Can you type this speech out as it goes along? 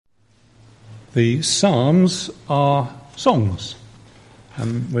The Psalms are songs,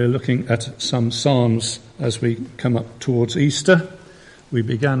 and we're looking at some Psalms as we come up towards Easter. We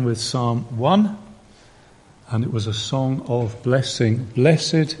began with Psalm 1, and it was a song of blessing.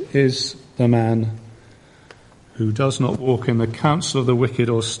 Blessed is the man who does not walk in the counsel of the wicked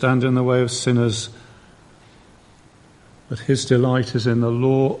or stand in the way of sinners, but his delight is in the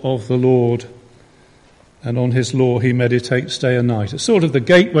law of the Lord, and on his law he meditates day and night. It's sort of the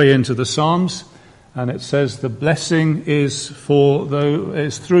gateway into the Psalms, and it says the blessing is through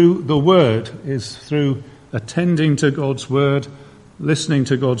the Word, is through attending to God's Word, listening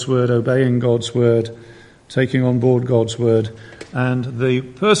to God's Word, obeying God's Word, taking on board God's Word. And the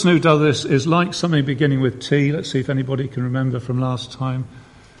person who does this is like something beginning with T. Let's see if anybody can remember from last time.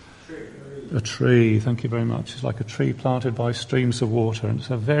 A tree, thank you very much. It's like a tree planted by streams of water, and it's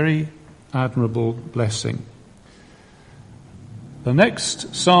a very admirable blessing. The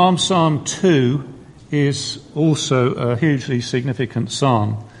next Psalm, Psalm 2, is also a hugely significant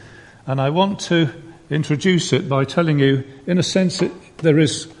psalm. And I want to introduce it by telling you, in a sense,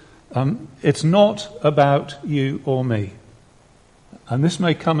 it's not about you or me. And this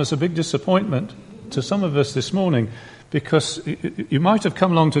may come as a big disappointment to some of us this morning, because you might have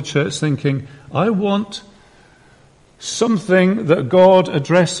come along to church thinking, I want something that God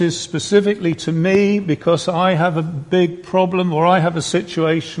addresses specifically to me because I have a big problem or I have a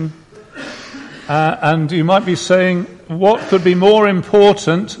situation. And you might be saying, what could be more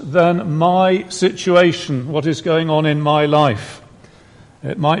important than my situation, what is going on in my life?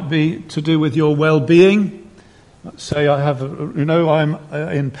 It might be to do with your well-being. Say I'm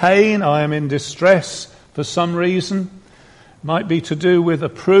in pain, I am in distress for some reason. Might be to do with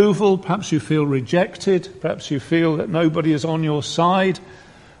approval. Perhaps you feel rejected. Perhaps you feel that nobody is on your side.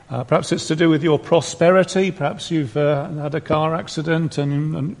 Perhaps it's to do with your prosperity. Perhaps you've had a car accident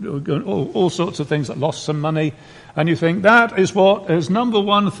and all sorts of things, that lost some money. And you think, that is what is number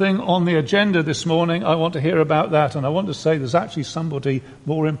one thing on the agenda this morning. I want to hear about that. And I want to say there's actually somebody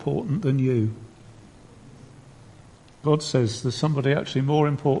more important than you. God says there's somebody actually more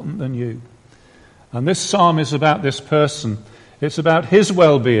important than you. And this psalm is about this person. It's about his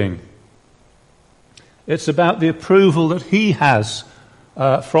well-being. It's about the approval that he has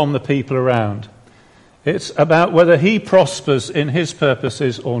from the people around. It's about whether he prospers in his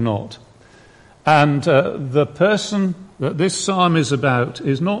purposes or not. And the person that this psalm is about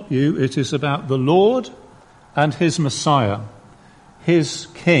is not you. It is about the Lord and his Messiah, his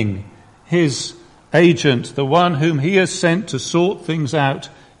King, his agent, the one whom he has sent to sort things out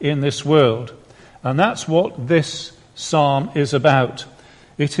in this world. And that's what this psalm is about.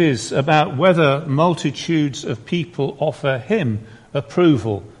 It is about whether multitudes of people offer him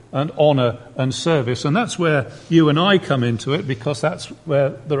approval and honour and service. And that's where you and I come into it, because that's where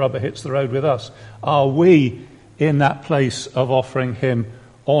the rubber hits the road with us. Are we in that place of offering him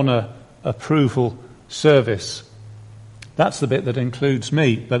honour, approval, service? That's the bit that includes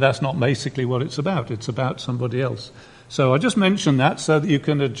me, but that's not basically what it's about. It's about somebody else. So I just mentioned that so that you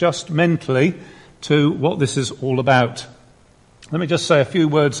can adjust mentally to what this is all about. Let me just say a few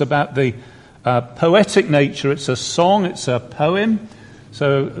words about the poetic nature. It's a song, it's a poem,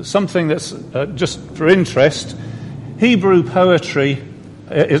 so something that's just for interest. Hebrew poetry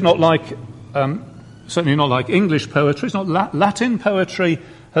is not like, certainly not like English poetry. It's not Latin poetry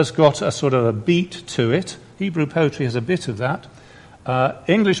has got a sort of a beat to it. Hebrew poetry has a bit of that.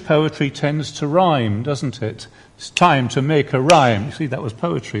 English poetry tends to rhyme, doesn't it? It's time to make a rhyme. You see, that was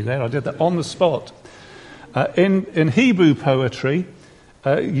poetry there. I did that on the spot. In Hebrew poetry,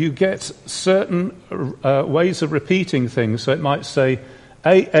 you get certain ways of repeating things. So it might say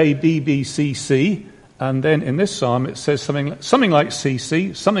A, B, B, C, C, and then in this psalm it says something like C,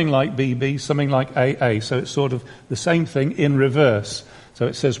 C, something like B, B, something like A, A. So it's sort of the same thing in reverse. So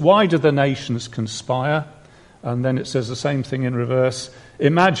it says, why do the nations conspire? And then it says the same thing in reverse.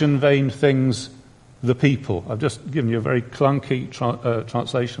 Imagine vain things, the people. I've just given you a very clunky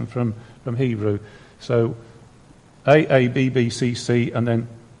translation from Hebrew. So A, B, B, C, C, and then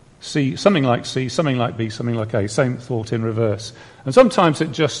C, something like C, something like B, something like A. Same thought in reverse. And sometimes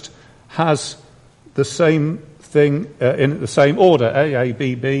it just has the same thing in the same order. A,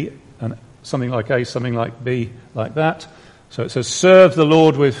 B, B, and something like A, something like B, like that. So it says, serve the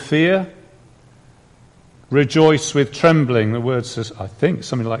Lord with fear, rejoice with trembling. The word says, I think,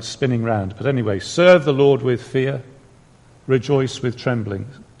 something like spinning round. But anyway, serve the Lord with fear, rejoice with trembling.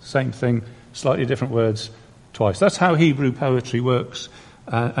 Same thing, slightly different words twice. That's how Hebrew poetry works.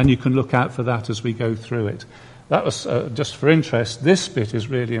 And you can look out for that as we go through it. That was just for interest. This bit is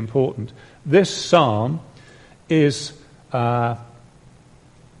really important. This psalm is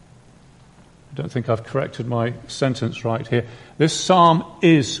I don't think I've corrected my sentence right here. This psalm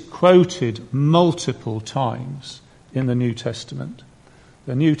is quoted multiple times in the New Testament.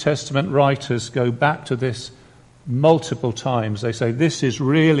 The New Testament writers go back to this multiple times. They say this is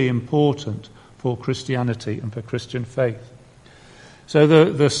really important for Christianity and for Christian faith. So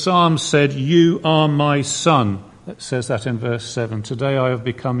the psalm said, "You are my son." It says that in verse 7. "Today I have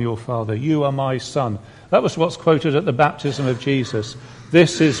become your father. You are my son." That was what's quoted at the baptism of Jesus.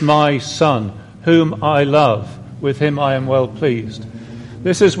 "This is my son, whom I love. With him I am well pleased."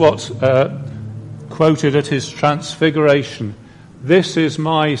 This is what's quoted at his transfiguration. "This is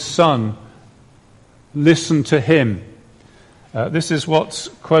my son. Listen to him." This is what's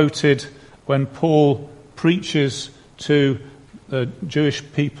quoted when Paul preaches to the Jewish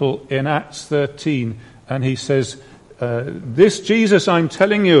people in Acts 13, and he says, "This Jesus I'm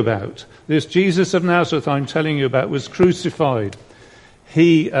telling you about, this Jesus of Nazareth I'm telling you about, was crucified.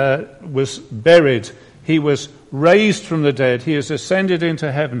 He was buried. He was raised from the dead. He has ascended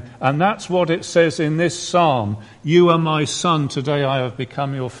into heaven." And that's what it says in this psalm. "You are my son. Today I have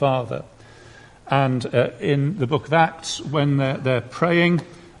become your father." And in the book of Acts, when they're praying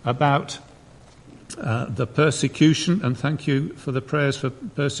about the persecution, and thank you for the prayers for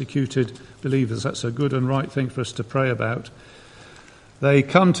persecuted believers. That's a good and right thing for us to pray about. They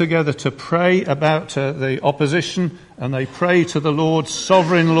come together to pray about the opposition, and they pray to the Lord,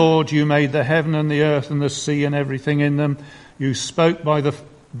 "Sovereign Lord, you made the heaven and the earth and the sea and everything in them. You spoke by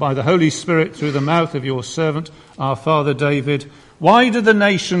the Holy Spirit through the mouth of your servant, our father David. Why do the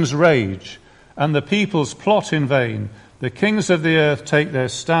nations rage and the peoples plot in vain? The kings of the earth take their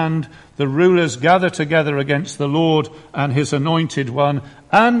stand. The rulers gather together against the Lord and his anointed one.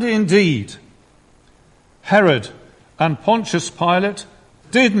 And indeed, Herod and Pontius Pilate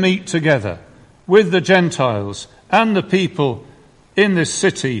did meet together with the Gentiles and the people in this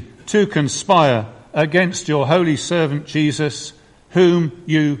city to conspire against your holy servant Jesus, whom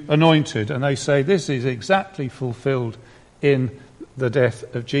you anointed." And they say this is exactly fulfilled in the death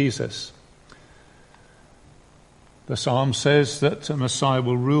of Jesus. The psalm says that a Messiah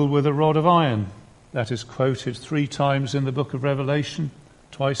will rule with a rod of iron. That is quoted 3 times in the book of Revelation,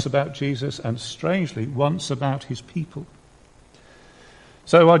 twice about Jesus, and strangely, once about his people.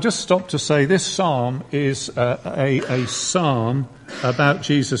 So I just stop to say this psalm is a psalm about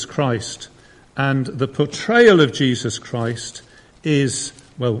Jesus Christ. And the portrayal of Jesus Christ is,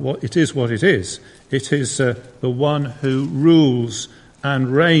 well, it is what it is. It is the one who rules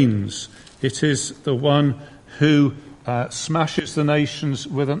and reigns. It is the one who smashes the nations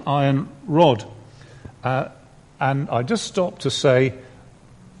with an iron rod. And I just stop to say,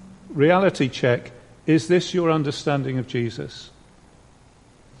 reality check, is this your understanding of Jesus?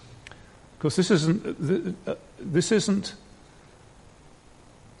 Because this isn't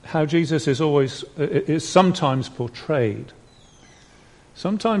how Jesus is sometimes portrayed.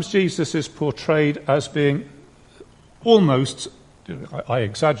 Sometimes Jesus is portrayed as being almost, I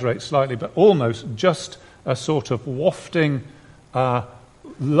exaggerate slightly, but almost just a sort of wafting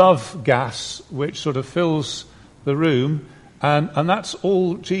love gas which sort of fills the room, and that's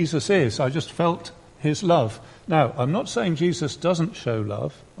all Jesus is. I just felt his love. Now, I'm not saying Jesus doesn't show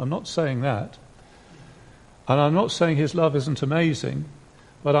love. I'm not saying that. And I'm not saying his love isn't amazing.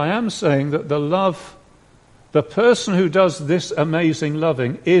 But I am saying that the person who does this amazing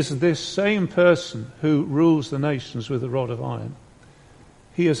loving is this same person who rules the nations with a rod of iron.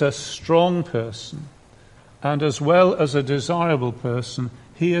 He is a strong person. And as well as a desirable person,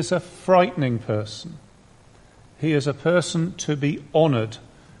 he is a frightening person. He is a person to be honoured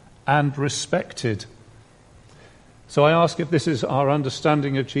and respected. So I ask if this is our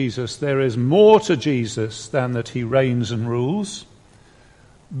understanding of Jesus. There is more to Jesus than that he reigns and rules,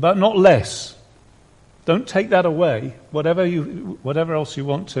 but not less. Don't take that away. Whatever else you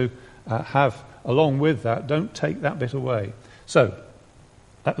want to have along with that, don't take that bit away. So,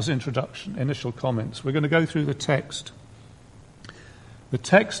 that was introduction, initial comments. We're going to go through the text. The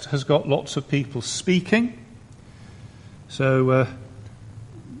text has got lots of people speaking. So,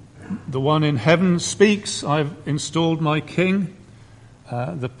 the one in heaven speaks, "I've installed my king."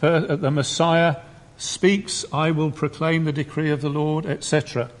 The Messiah speaks, "I will proclaim the decree of the Lord,"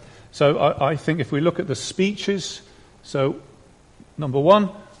 etc. So I think if we look at the speeches, so number 1,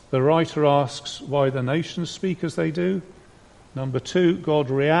 the writer asks why the nations speak as they do. Number 2, God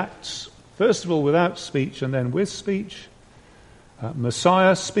reacts, first of all without speech and then with speech.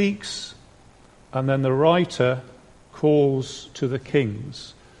 Messiah speaks, and then the writer calls to the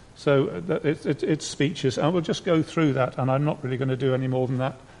kings. So it's speeches, and we'll just go through that, and I'm not really going to do any more than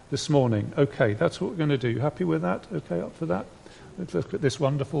that this morning. Okay, that's what we're going to do. You happy with that? Okay, up for that? Let's look at this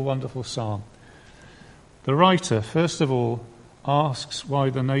wonderful, wonderful psalm. The writer, first of all, asks why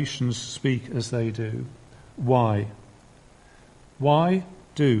the nations speak as they do. Why? Why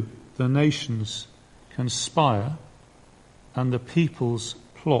do the nations conspire and the peoples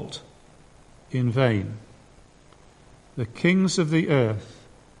plot in vain? The kings of the earth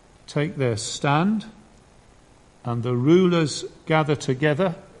take their stand, and the rulers gather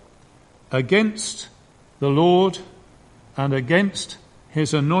together against the Lord and against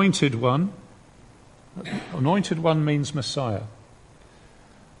his anointed one. Anointed one means Messiah.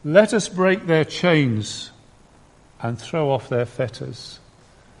 Let us break their chains and throw off their fetters.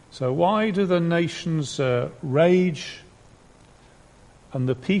 So why do the nations rage and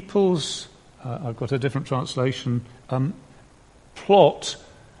the peoples, I've got a different translation, plot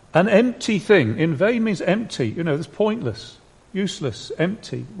an empty thing? In vain means empty. It's pointless, useless,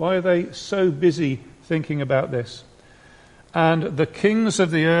 empty. Why are they so busy thinking about this? And the kings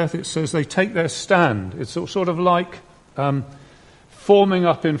of the earth, it says, they take their stand. It's sort of like forming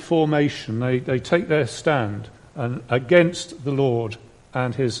up in formation. They take their stand against the Lord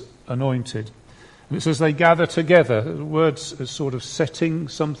and his anointed. And it says they gather together. The words are sort of setting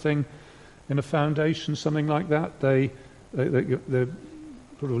something in a foundation, something like that. They're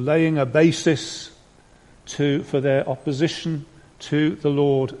sort of laying a basis for their opposition to the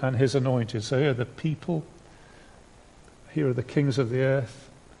Lord and his anointed. So here are the people, here are the kings of the earth,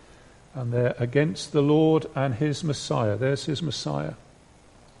 and they're against the Lord and his Messiah. There's his Messiah.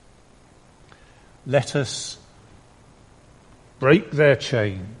 Let us break their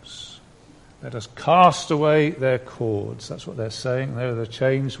chains. Let us cast away their cords. That's what they're saying. They're the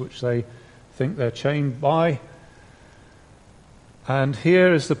chains which they think they're chained by. And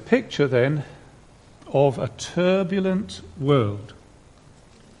here is the picture then of a turbulent world.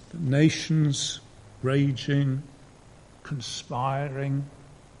 The nations raging, conspiring,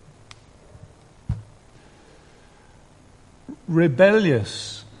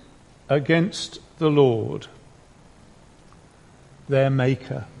 rebellious against the Lord, their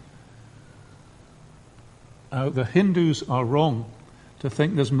Maker. Now, the Hindus are wrong to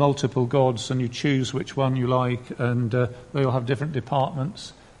think there's multiple gods and you choose which one you like and they all have different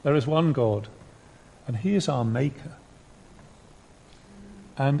departments. There is one God, and he is our Maker.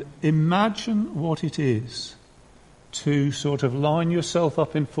 And imagine what it is to sort of line yourself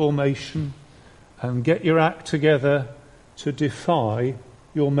up in formation and get your act together to defy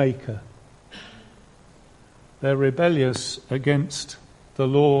your Maker. They're rebellious against the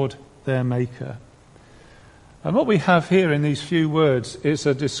Lord, their Maker. And what we have here in these few words is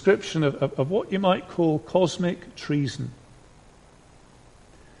a description of what you might call cosmic treason.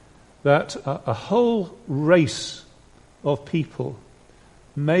 That a whole race of people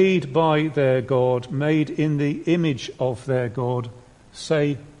made by their God, made in the image of their God,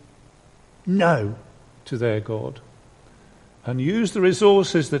 say no to their God and use the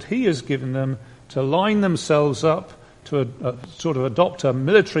resources that he has given them to line themselves up, to sort of adopt a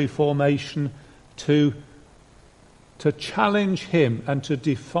military formation to challenge him and to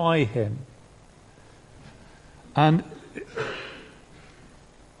defy him. And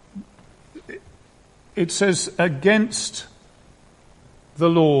it says against the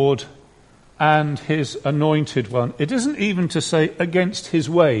Lord and his anointed one. It isn't even to say against his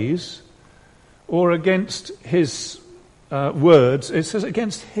ways or against his words. It says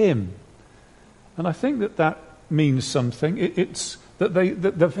against him. And I think that means something. It's that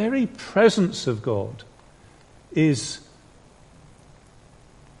the very presence of God is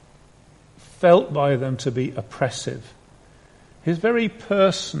felt by them to be oppressive. His very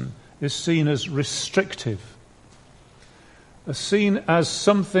person is seen as restrictive, seen as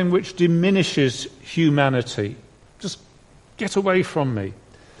something which diminishes humanity. Just get away from me.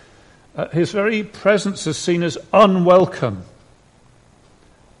 His very presence is seen as unwelcome.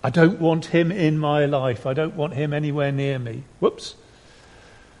 I don't want him in my life. I don't want him anywhere near me. Whoops.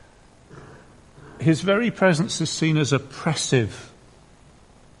 His very presence is seen as oppressive.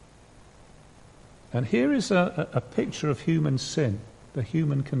 And here is a picture of human sin, the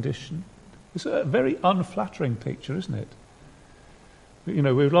human condition. It's a very unflattering picture, isn't it? We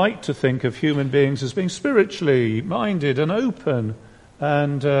like to think of human beings as being spiritually minded and open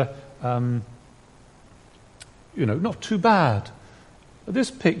and, not too bad. This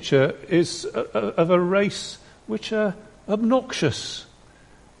picture is of a race which are obnoxious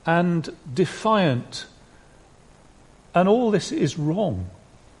and defiant. And all this is wrong.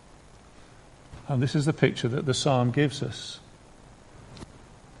 And this is the picture that the psalm gives us.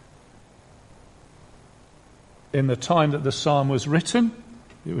 In the time that the psalm was written,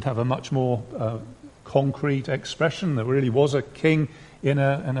 it would have a much more concrete expression. There really was a king in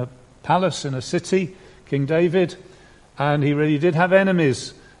a palace in a city, King David, and he really did have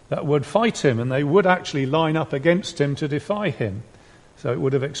enemies that would fight him, and they would actually line up against him to defy him. So it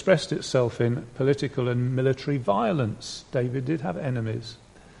would have expressed itself in political and military violence. David did have enemies.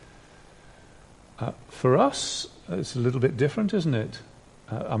 For us, it's a little bit different, isn't it?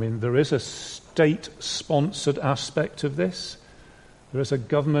 There is a state-sponsored aspect of this. There is a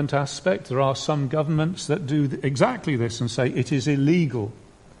government aspect. There are some governments that do exactly this and say it is illegal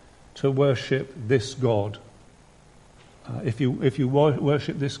to worship this God. If you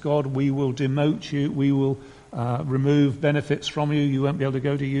worship this God, we will demote you, we will remove benefits from you, you won't be able to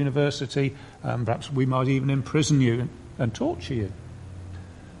go to university, perhaps we might even imprison you and torture you.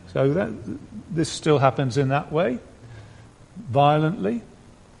 So this still happens in that way, violently.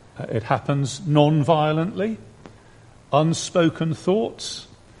 It happens non-violently. Unspoken thoughts.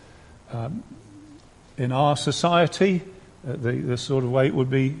 In our society, the sort of way it would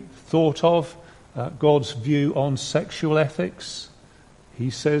be thought of, God's view on sexual ethics. He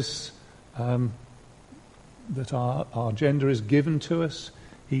says that our gender is given to us.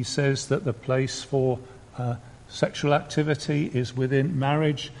 He says that the place for sexual activity is within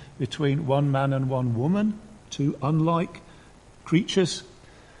marriage between one man and one woman, two unlike creatures.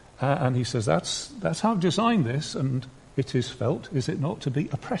 And he says that's how I've designed this, and it is felt, is it not, to be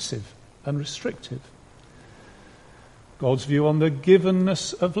oppressive and restrictive. God's view on the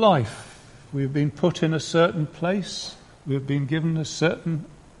givenness of life. We've been put in a certain place. We've been given a certain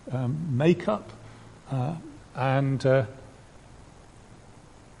makeup, and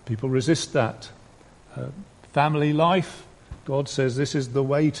people resist that. Family life, God says this is the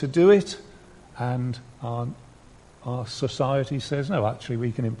way to do it, and our society says, no, actually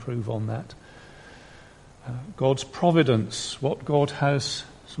we can improve on that. God's providence, what God has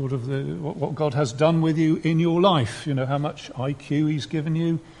what God has done with you in your life. You know, how much IQ He's given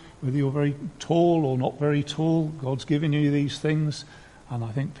you, whether you're very tall or not very tall, God's given you these things. And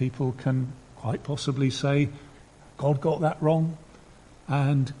I think people can quite possibly say, God got that wrong,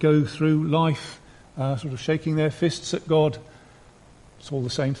 and go through life sort of shaking their fists at God. It's all the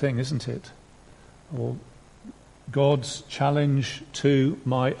same thing, isn't it? Or God's challenge to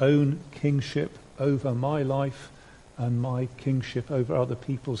my own kingship over my life and my kingship over other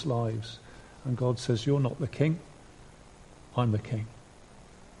people's lives. And God says, you're not the king, I'm the king.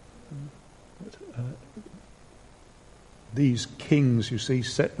 These kings, you see,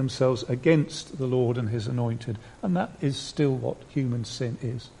 set themselves against the Lord and his anointed. And that is still what human sin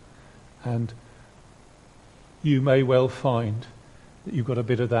is. And you may well find that you've got a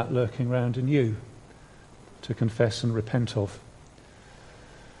bit of that lurking around in you to confess and repent of.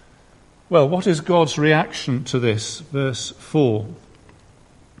 Well, what is God's reaction to this? Verse 4.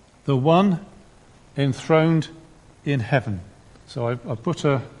 The one enthroned in heaven. So I've put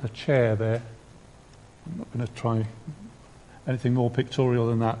a chair there. I'm not going to try anything more pictorial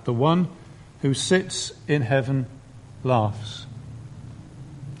than that. The one who sits in heaven laughs.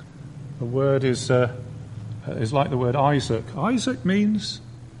 The word is like the word Isaac. Isaac means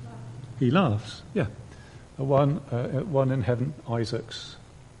he laughs. Yeah. The one in heaven, Isaac's.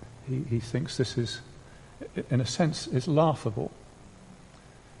 He thinks this is, in a sense, is laughable.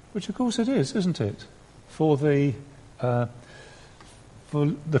 Which of course it is, isn't it? For the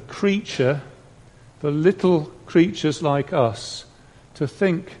creature, for little creatures like us, to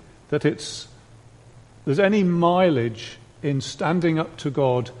think that there's any mileage in standing up to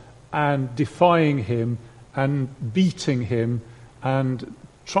God and defying him and beating him and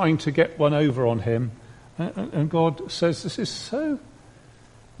trying to get one over on him. And God says this is so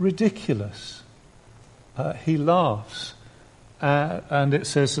ridiculous. He laughs. And it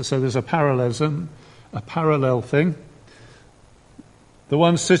says, so there's a parallel thing. The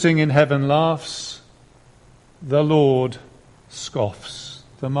one sitting in heaven laughs. The Lord scoffs.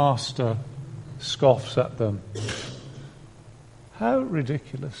 The Master scoffs at them. How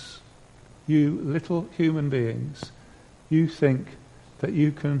ridiculous. You little human beings, you think that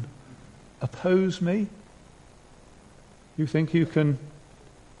you can oppose me? You think you can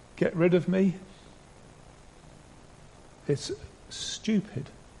get rid of me? It's stupid.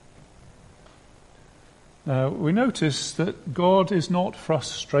 Now, we notice that God is not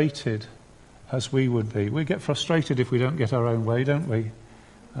frustrated as we would be. We get frustrated if we don't get our own way, don't we?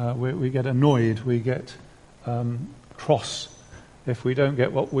 We get annoyed, we get cross if we don't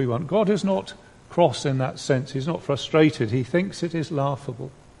get what we want. God is not cross in that sense. He's not frustrated. He thinks it is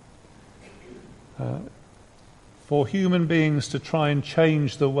laughable. For human beings to try and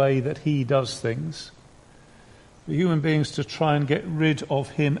change the way that he does things, for human beings to try and get rid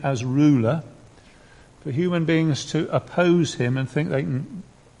of him as ruler, for human beings to oppose him and think they can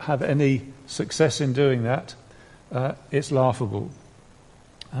have any success in doing that, it's laughable.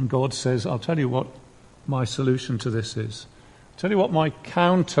 And God says, I'll tell you what my solution to this is. I'll tell you what my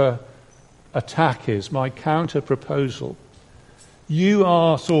counter attack is, my counter proposal. You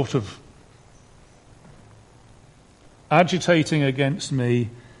are sort of agitating against me,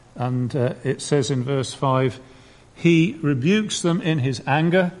 and it says in verse 5, he rebukes them in his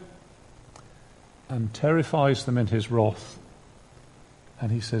anger and terrifies them in his wrath.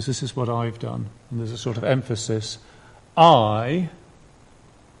 And he says, this is what I've done. And there's a sort of emphasis. I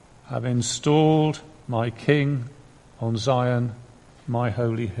have installed my king on Zion, my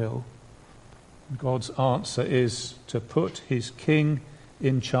holy hill. God's answer is to put his king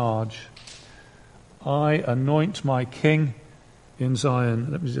in charge. I anoint my king in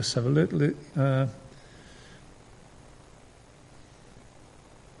Zion. Let me just have a little...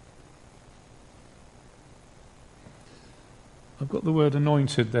 I've got the word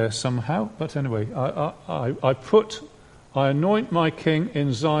anointed there somehow, but anyway, I anoint my king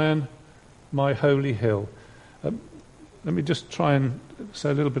in Zion, my holy hill. Let me just try and say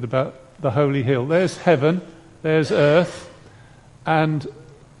a little bit about the holy hill. There's heaven, there's earth, and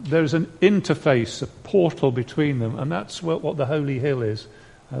there's an interface, a portal between them, and that's what the holy hill is.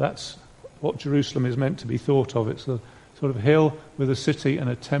 That's what Jerusalem is meant to be thought of. It's a sort of hill with a city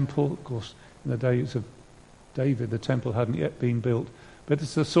and a temple. Of course, in the days of David, the temple hadn't yet been built, but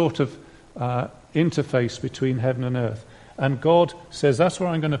it's a sort of interface between heaven and earth. And God says, that's where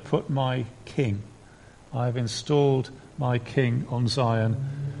I'm going to put my king. I've installed my king on Zion,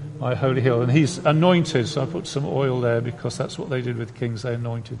 my holy hill. And he's anointed, so I put some oil there because that's what they did with kings, they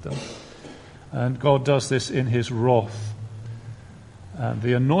anointed them. And God does this in his wrath. And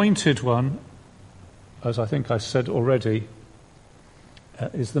the anointed one, as I think I said already,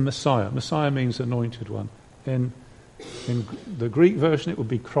 is the Messiah. Messiah means anointed one. In the Greek version, it would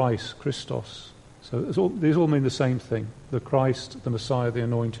be Christ, Christos. So these all mean the same thing. The Christ, the Messiah, the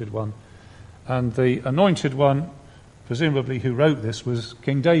anointed one. And the anointed one, presumably who wrote this, was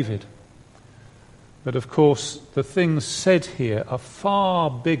King David. But of course, the things said here are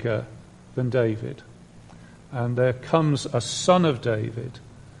far bigger than David. And there comes a son of David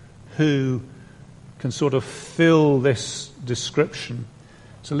who can sort of fill this description.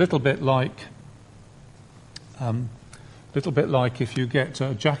 It's a little bit like if you get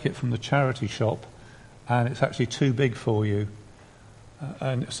a jacket from the charity shop and it's actually too big for you,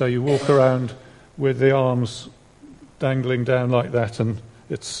 and so you walk around with the arms dangling down like that, and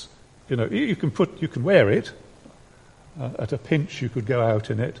it's, you can wear it at a pinch, you could go out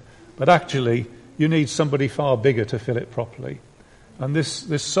in it, but actually you need somebody far bigger to fill it properly. And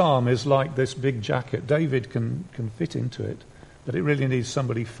this psalm is like this big jacket. David can fit into it, but it really needs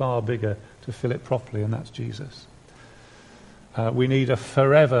somebody far bigger to fill it properly, and that's Jesus. We need a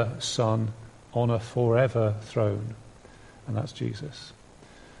forever son on a forever throne, and that's Jesus.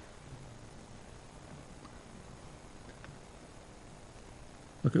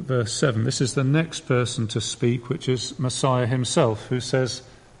 Look at verse 7. This is the next person to speak, which is Messiah himself, who says,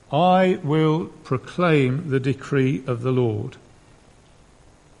 I will proclaim the decree of the Lord.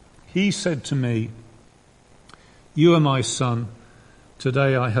 He said to me, you are my son.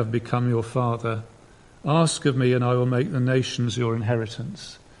 Today I have become your father. Ask of me, and I will make the nations your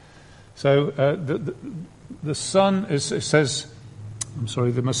inheritance. So the son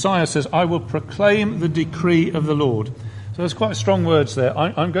the Messiah says, I will proclaim the decree of the Lord. So there's quite strong words there.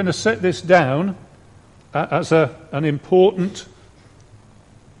 I'm going to set this down as an important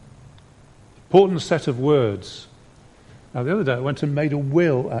set of words. Now, the other day I went and made a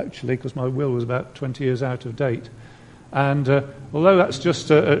will, actually, because my will was about 20 years out of date. And although that's just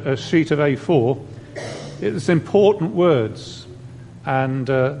a sheet of A4, it's important words. And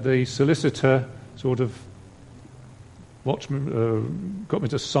the solicitor sort of got me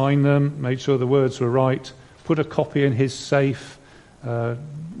to sign them, made sure the words were right, put a copy in his safe,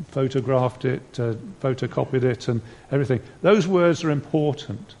 photographed it, photocopied it, and everything. Those words are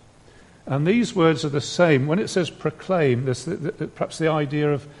important. And these words are the same. When it says proclaim, there's perhaps the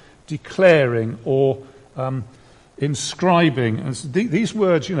idea of declaring or inscribing. And these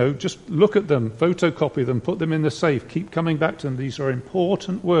words, just look at them, photocopy them, put them in the safe, keep coming back to them. These are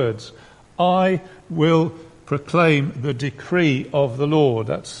important words. I will proclaim the decree of the Lord.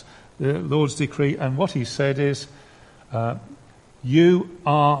 That's the Lord's decree. And what he said is, you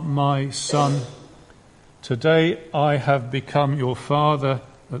are my son. Today I have become your father.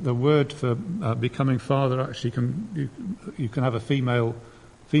 The word for becoming father actually you can have a female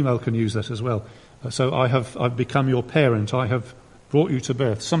can use that as well. So I've become your parent. I have brought you to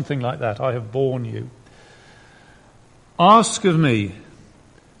birth. Something like that. I have born you. Ask of me,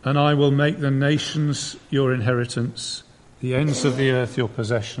 and I will make the nations your inheritance, the ends of the earth your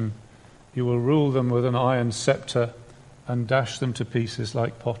possession. You will rule them with an iron scepter and dash them to pieces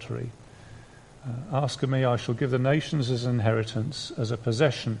like pottery. Ask of me, I shall give the nations as an inheritance, as a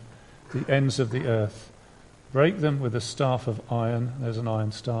possession, the ends of the earth. Break them with a staff of iron, there's an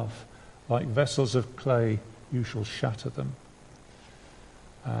iron staff. Like vessels of clay, you shall shatter them.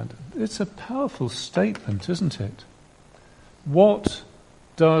 And it's a powerful statement, isn't it? What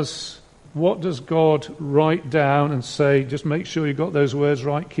does God write down and say, just make sure you got those words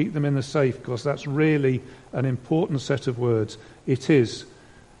right, keep them in the safe, because that's really an important set of words. It is,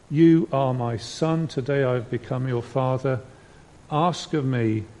 you are my son, today I have become your father. Ask of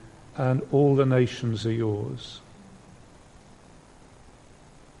me, and all the nations are yours.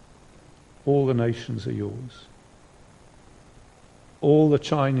 All the nations are yours. All the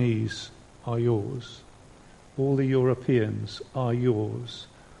Chinese are yours. All the Europeans are yours.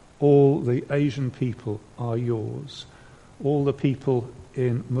 All the Asian people are yours. All the people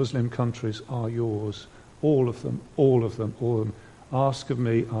in Muslim countries are yours. All of them, all of them, all of them. Ask of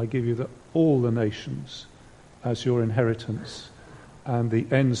me, I give you all the nations as your inheritance, and the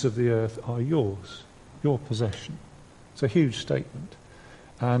ends of the earth are yours, your possession. It's a huge statement.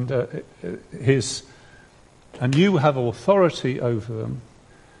 And and you have authority over them,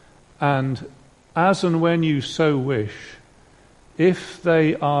 and as and when you so wish, if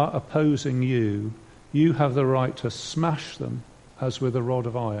they are opposing you, you have the right to smash them as with a rod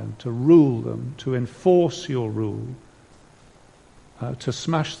of iron, to rule them, to enforce your rule, to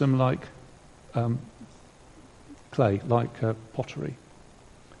smash them like clay, like pottery.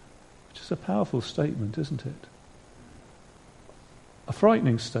 Which is a powerful statement, isn't it? A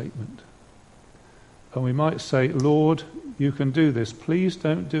frightening statement. And we might say, Lord, you can do this. Please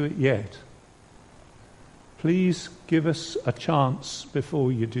don't do it yet. Please give us a chance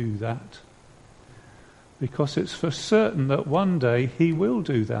before you do that. Because it's for certain that one day he will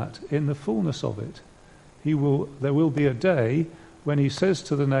do that in the fullness of it. There will be a day when he says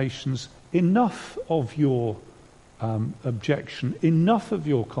to the nations, enough of your objection, enough of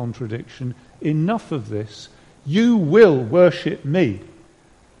your contradiction, enough of this. You will worship me.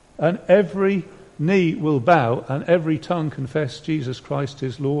 And every knee will bow and every tongue confess Jesus Christ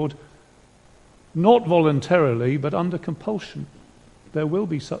is Lord. Not voluntarily, but under compulsion. There will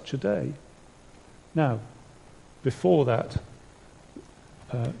be such a day. Now, before that,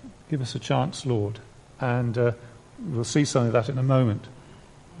 give us a chance, Lord. And we'll see some of that in a moment.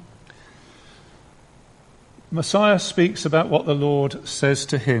 Messiah speaks about what the Lord says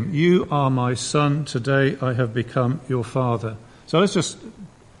to him. You are my son, today I have become your father. So let's just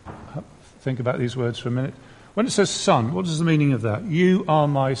think about these words for a minute. When it says son, what is the meaning of that? You are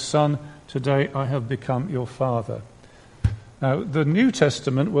my son, today I have become your father. Now, the New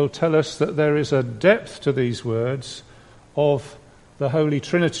Testament will tell us that there is a depth to these words of the Holy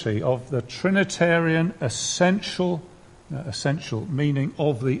Trinity, of the Trinitarian essential meaning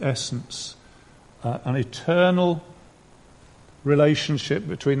of the essence, an eternal relationship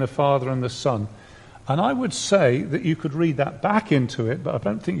between the Father and the Son. And I would say that you could read that back into it, but I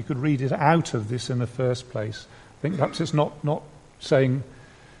don't think you could read it out of this in the first place. I think perhaps it's not saying...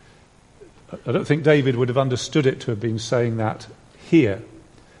 I don't think David would have understood it to have been saying that here.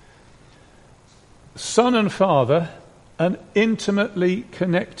 Son and Father, an intimately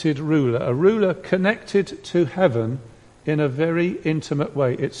connected ruler, a ruler connected to heaven in a very intimate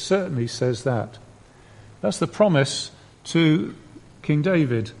way. It certainly says that. That's the promise to King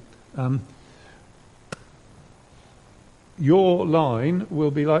David. Your line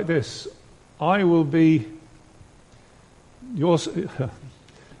will be like this. I will be yours.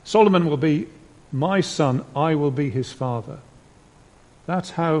 Solomon will be my son, I will be his father.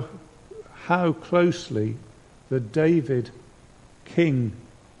 That's how closely the David king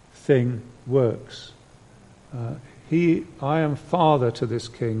thing works. I am father to this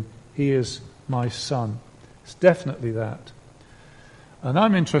king, he is my son. It's definitely that. And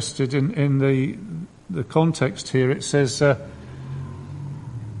I'm interested in the context here. It says,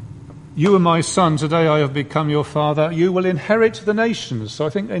 you are my son, today I have become your father. You will inherit the nations. So I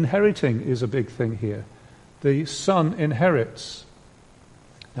think inheriting is a big thing here. The son inherits.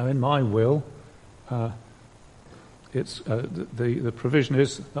 Now in my will, the provision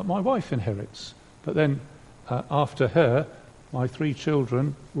is that my wife inherits. But then after her, my 3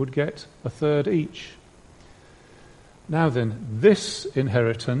 children would get a third each. Now then, this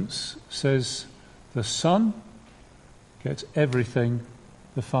inheritance says the son gets everything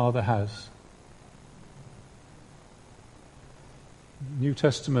the Father has. New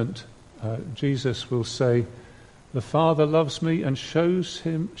Testament, Jesus will say The Father loves me and shows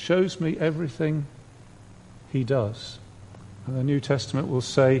me everything he does. And the New Testament will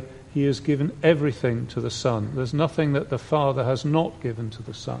say he has given everything to the Son. There's nothing that the Father has not given to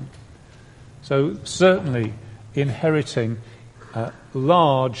the Son. So certainly inheriting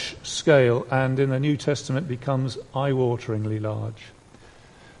large scale, and in the New Testament becomes eye-wateringly large.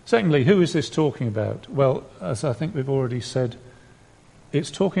 Secondly, who is this talking about? Well, as I think we've already said,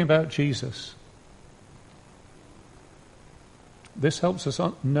 it's talking about Jesus. This helps us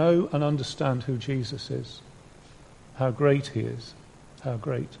know and understand who Jesus is, how great he is, how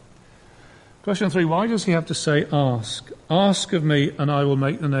great. Question 3, why does he have to say ask? Ask of me and I will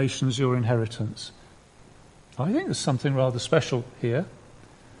make the nations your inheritance. I think there's something rather special here.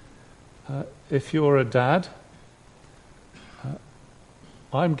 If you're a dad,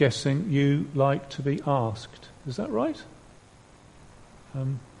 I'm guessing you like to be asked. Is that right?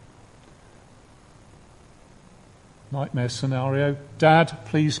 Nightmare scenario. Dad,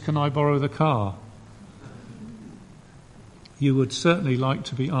 please can I borrow the car? You would certainly like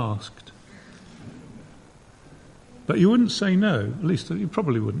to be asked. But you wouldn't say no. At least you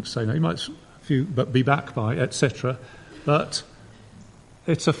probably wouldn't say no. You might but be back by, etc. But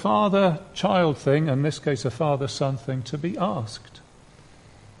it's a father-child thing, and in this case a father-son thing, to be asked.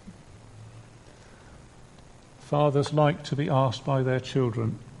 Fathers like to be asked by their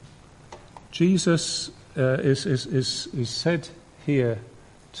children. Jesus is said here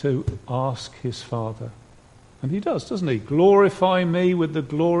to ask his Father. And he does, doesn't he? Glorify me with the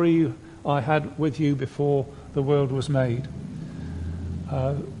glory I had with you before the world was made.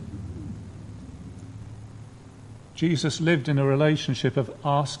 Jesus lived in a relationship of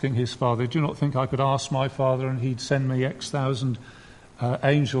asking his Father. Do not think I could ask my Father and he'd send me X thousand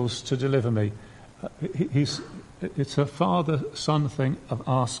angels to deliver me. It's a father-son thing of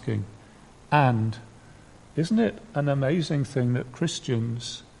asking. And isn't it an amazing thing that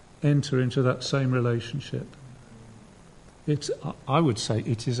Christians enter into that same relationship? I would say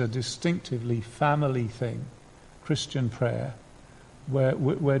it is a distinctively family thing, Christian prayer,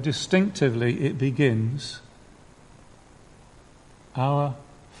 where distinctively it begins, Our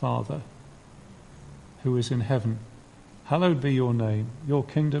Father, who is in heaven, hallowed be your name. Your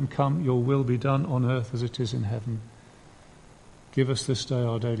kingdom come, your will be done on earth as it is in heaven. Give us this day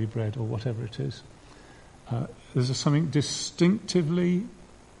our daily bread, or whatever it is. There's something distinctively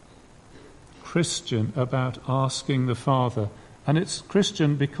Christian about asking the Father. And it's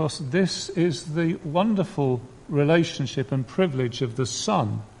Christian because this is the wonderful relationship and privilege of the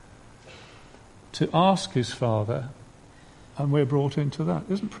Son to ask his Father, and we're brought into that.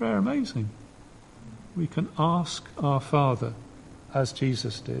 Isn't prayer amazing? We can ask our Father as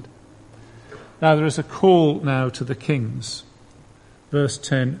Jesus did. Now there is a call now to the kings. Verse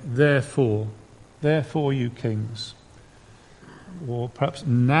 10, therefore you kings, or perhaps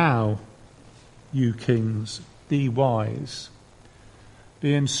now you kings, be wise.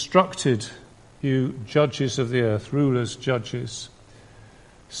 Be instructed, you judges of the earth, rulers, judges.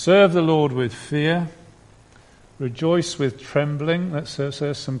 Serve the Lord with fear. Rejoice with trembling.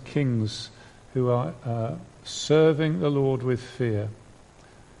 There's some kings who are serving the Lord with fear.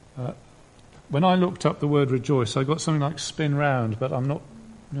 When I looked up the word rejoice, I got something like spin round, but I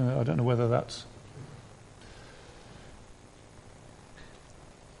don't know whether that's...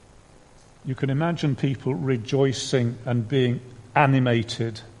 You can imagine people rejoicing and being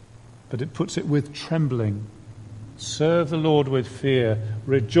animated, but it puts it with trembling. Serve the Lord with fear.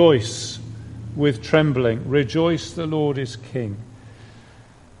 Rejoice with trembling. Rejoice, the Lord is King.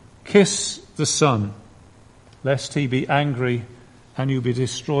 Kiss the Son, lest he be angry and you be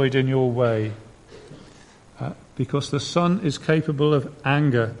destroyed in your way. Because the Son is capable of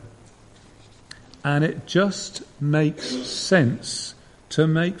anger. And it just makes sense to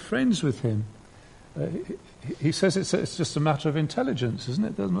make friends with him. He says it's just a matter of intelligence,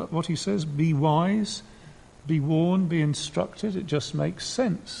 isn't it? What he says, be wise, be warned, be instructed. It just makes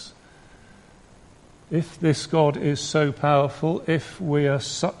sense. If this God is so powerful, if we are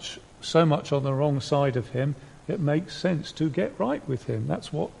so much on the wrong side of him, it makes sense to get right with him.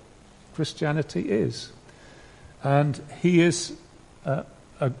 That's what Christianity is. And he is the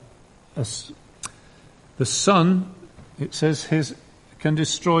Son, it says, can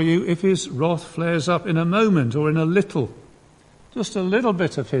destroy you if his wrath flares up in a moment or in a little. Just a little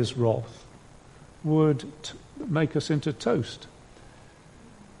bit of his wrath would make us into toast.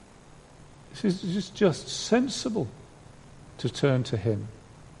 It's just sensible to turn to him.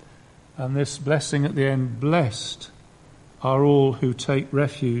 And this blessing at the end, blessed are all who take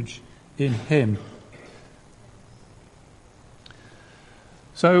refuge in him.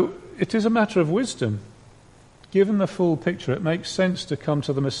 So it is a matter of wisdom given the full picture, it makes sense to come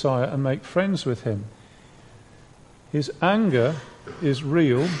to the Messiah and make friends with him. His anger is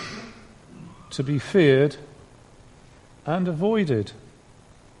real, to be feared and avoided.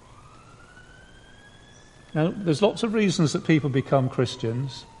 Now, there's lots of reasons that people become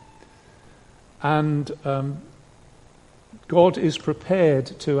Christians, and God is prepared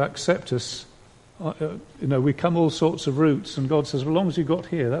to accept us. We come all sorts of routes, and God says, well, as long as you got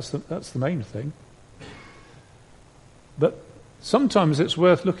here, that's the main thing. But sometimes it's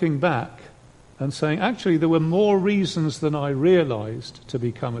worth looking back and saying, actually, there were more reasons than I realized to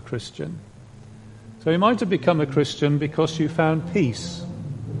become a Christian. So you might have become a Christian because you found peace.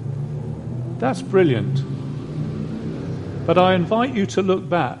 That's brilliant. But I invite you to look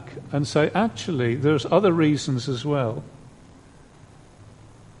back and say, actually, there's other reasons as well.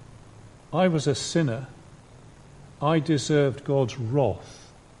 I was a sinner. I deserved God's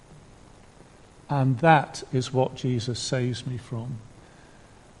wrath. And that is what Jesus saves me from.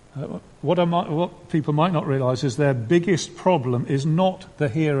 What people might not realise is their biggest problem is not the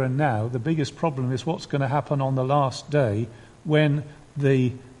here and now. The biggest problem is what's going to happen on the last day when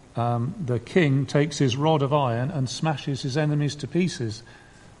the king takes his rod of iron and smashes his enemies to pieces.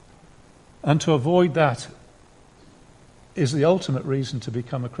 And to avoid that is the ultimate reason to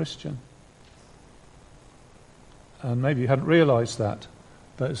become a Christian. And maybe you hadn't realised that,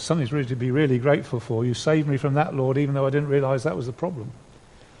 but it's something really to be really grateful for. You saved me from that, Lord, even though I didn't realise that was the problem.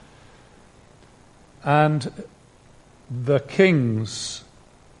 And the kings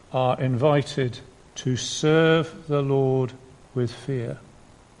are invited to serve the Lord with fear.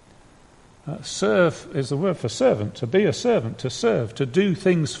 Serve is the word for servant, to be a servant, to serve, to do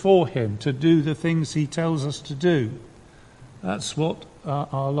things for him, to do the things he tells us to do. That's what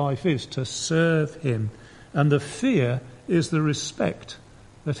our life is, to serve him. And the fear is the respect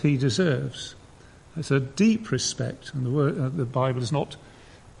that he deserves. It's a deep respect, and the Bible is not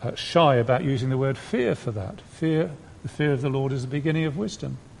shy about using the word fear for that. The fear of the Lord is the beginning of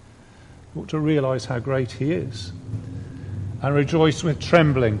wisdom. You ought to realise how great he is. And rejoice with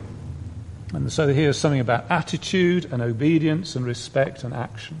trembling. And so here's something about attitude and obedience and respect and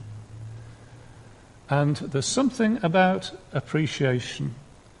action. And there's something about appreciation,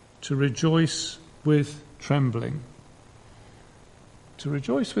 to rejoice with trembling. To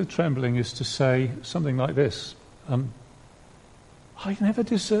rejoice with trembling is to say something like this. I never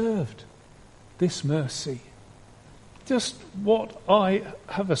deserved this mercy. Just what I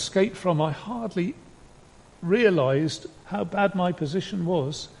have escaped from, I hardly realised how bad my position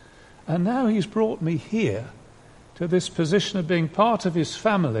was. And now he's brought me here to this position of being part of his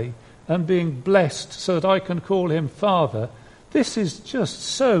family and being blessed so that I can call him Father. This is just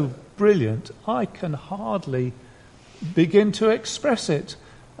so brilliant. I can hardly begin to express it.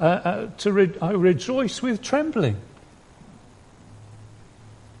 I rejoice with trembling.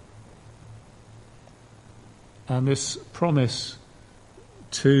 And this promise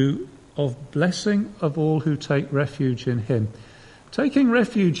of blessing of all who take refuge in him. Taking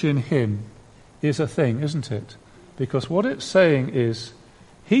refuge in him is a thing, isn't it? Because what it's saying is,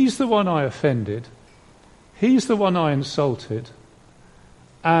 he's the one I offended, he's the one I insulted,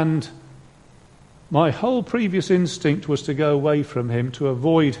 and my whole previous instinct was to go away from him, to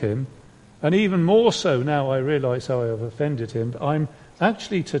avoid him, and even more so now I realise how I have offended him. I'm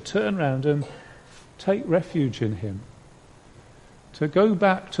actually to turn round and take refuge in him, to go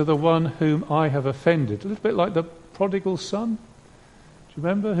back to the one whom I have offended. A little bit like the prodigal son. Do you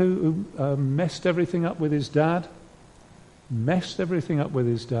remember who messed everything up with his dad? Messed everything up with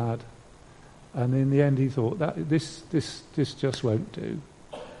his dad. And in the end he thought, that this just won't do.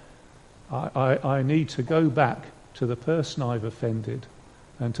 I need to go back to the person I've offended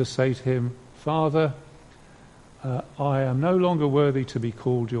and to say to him, Father, I am no longer worthy to be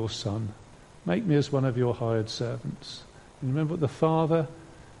called your son. Make me as one of your hired servants. And remember the father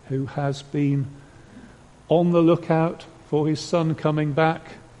who has been on the lookout for his son coming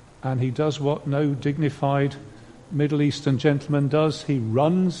back, and he does what no dignified Middle Eastern gentleman does. He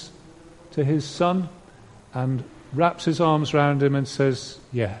runs to his son and wraps his arms around him and says,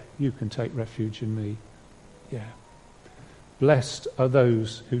 yeah, you can take refuge in me. Yeah. Blessed are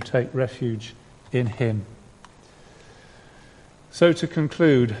those who take refuge in him. So to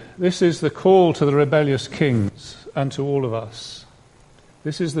conclude, this is the call to the rebellious kings and to all of us.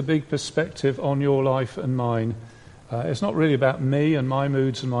 This is the big perspective on your life and mine. It's not really about me and my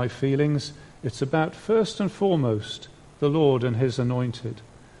moods and my feelings. It's about, first and foremost, the Lord and his anointed.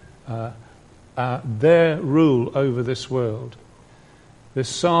 Their rule over this world. This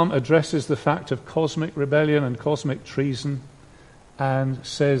psalm addresses the fact of cosmic rebellion and cosmic treason, and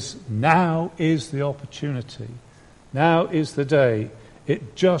says, now is the opportunity. Now is the day.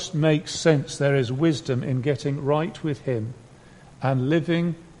 It just makes sense. There is wisdom in getting right with him and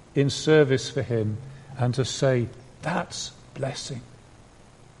living in service for him, and to say, that's blessing.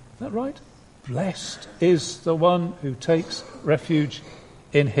 Is that right? Blessed is the one who takes refuge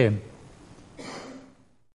in him.